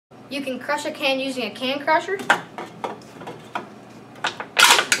You can crush a can using a can crusher.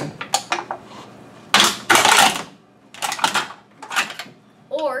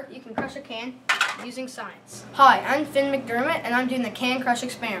 Or you can crush a can using science. Hi, I'm Finn McDermott, and I'm doing the can crush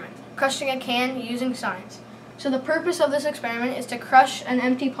experiment, crushing a can using science. So the purpose of this experiment is to crush an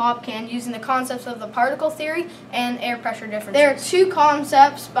empty pop can using the concepts of the particle theory and air pressure differences. There are two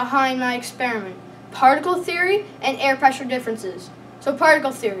concepts behind my experiment: particle theory and air pressure differences. So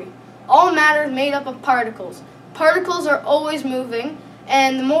particle theory: all matter is made up of particles. Particles are always moving,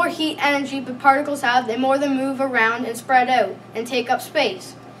 and the more heat energy the particles have, the more they move around and spread out and take up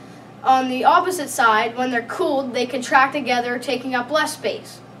space. On the opposite side, when they're cooled, they contract together, taking up less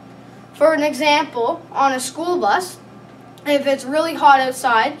space. For an example, on a school bus, if it's really hot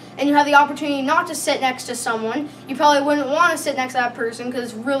outside and you have the opportunity not to sit next to someone, you probably wouldn't want to sit next to that person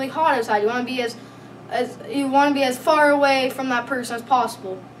because it's really hot outside. You want to be as far away from that person as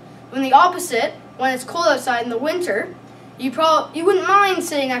possible. When the opposite, when it's cold outside in the winter, you wouldn't mind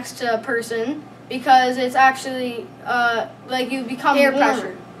sitting next to a person because it's actually like you become air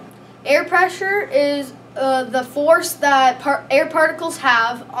pressure. Air pressure is the force that air particles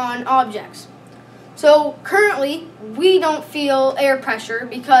have on objects. So currently, we don't feel air pressure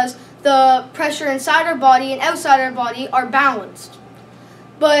because the pressure inside our body and outside our body are balanced.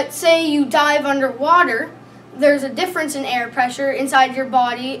 But say you dive underwater, there's a difference in air pressure inside your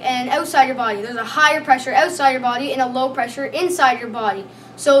body and outside your body. There's a higher pressure outside your body and a low pressure inside your body.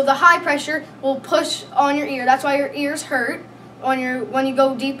 So the high pressure will push on your ear. That's why your ears hurt when you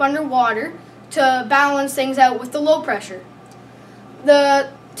go deep underwater, to balance things out with the low pressure.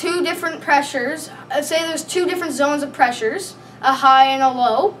 The two different pressures, say there's two different zones of pressures, a high and a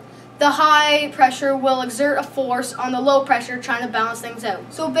low. The high pressure will exert a force on the low pressure, trying to balance things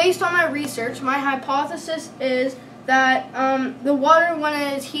out. So based on my research, my hypothesis is that the water, when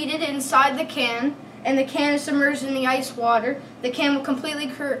it is heated inside the can and the can is submerged in the ice water, the can will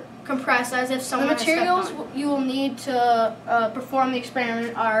completely compress as if someone has stepped on it. The materials you will need to perform the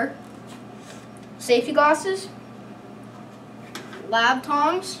experiment are safety glasses, lab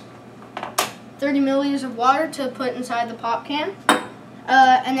tongs, 30 milliliters of water to put inside the pop can,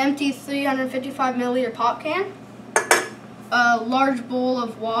 an empty 355 milliliter pop can, a large bowl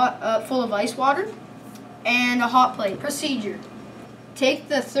of full of ice water, and a hot plate. Procedure: take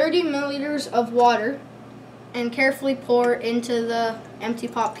the 30 milliliters of water and carefully pour into the empty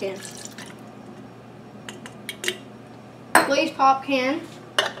pop can. Place pop can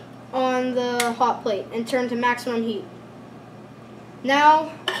on the hot plate and turn to maximum heat.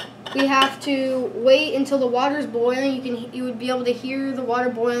 Now we have to wait until the water is boiling. You would be able to hear the water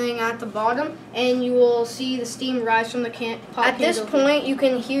boiling at the bottom, and you will see the steam rise from the pop can. At this point, you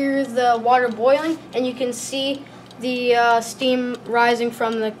can hear the water boiling, and you can see the steam rising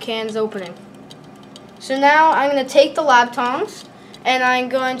from the can's opening. So now I'm going to take the lab tongs, and I'm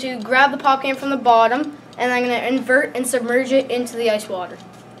going to grab the pop can from the bottom, and I'm going to invert and submerge it into the ice water.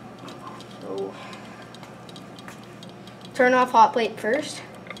 So, turn off hot plate first.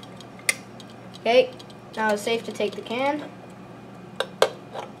 Okay, now it's safe to take the can.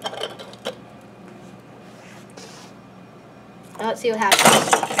 Now let's see what happens.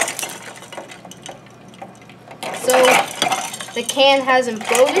 So the can has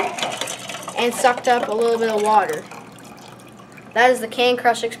imploded and sucked up a little bit of water. That is the can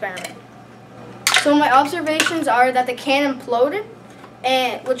crush experiment. So my observations are that the can imploded,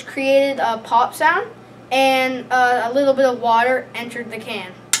 which created a pop sound, and a little bit of water entered the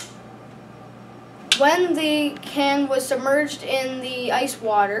can. When the can was submerged in the ice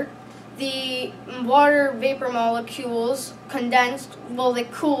water, the water vapor molecules condensed, well, they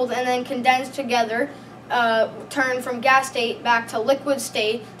cooled and then condensed together, turned from gas state back to liquid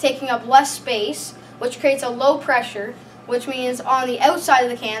state, taking up less space, which creates a low pressure, which means on the outside of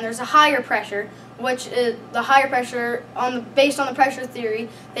the can there's a higher pressure, which is the higher pressure, based on the pressure theory,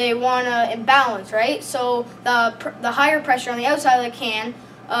 they want to imbalance, right? So the higher pressure on the outside of the can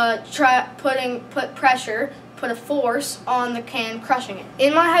put a force on the can, crushing it.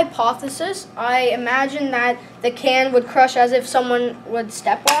 In my hypothesis, I imagine that the can would crush as if someone would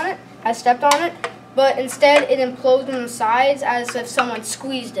stepped on it, but instead it implodes on the sides as if someone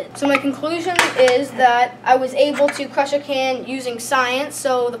squeezed it. So my conclusion is that I was able to crush a can using science,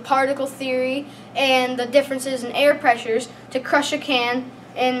 so the particle theory and the differences in air pressures, to crush a can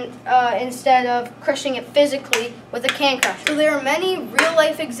and instead of crushing it physically with a can crusher. So there are many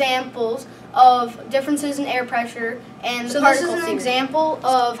real-life examples of differences in air pressure and the particle theory. This is an example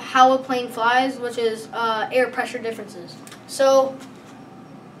of how a plane flies, which is air pressure differences. So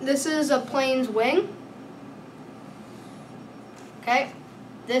this is a plane's wing. Okay,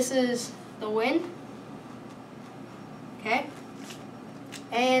 this is the wind. Okay.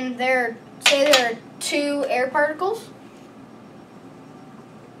 And say there are 2 air particles.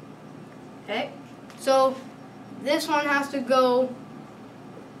 Okay. So this one has to go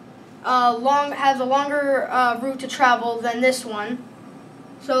has a longer route to travel than this one.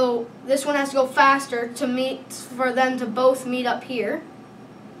 So this one has to go faster for them to both meet up here.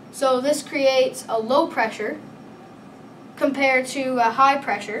 So this creates a low pressure compared to a high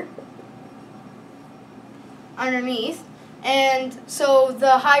pressure underneath. And so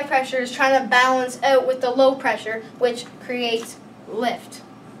the high pressure is trying to balance out with the low pressure, which creates lift.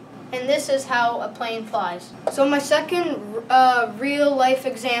 And this is how a plane flies. So my second real life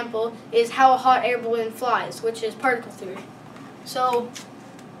example is how a hot air balloon flies, which is particle theory. So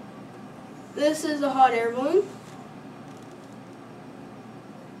this is a hot air balloon.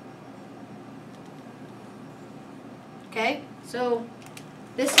 Okay, so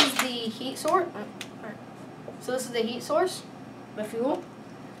this is the heat source. So this is the heat source, the fuel.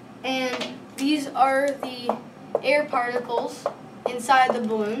 And these are the air particles inside the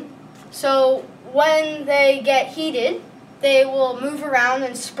balloon. So when they get heated, they will move around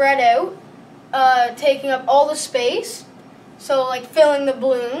and spread out, taking up all the space, so like filling the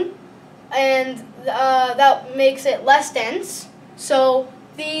balloon, and that makes it less dense. So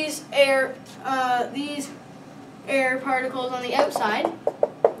these air particles on the outside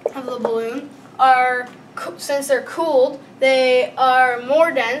of the balloon are, since they're cooled, they are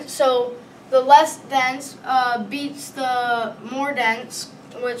more dense. So the less dense beats the more dense,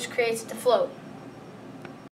 which creates it to float.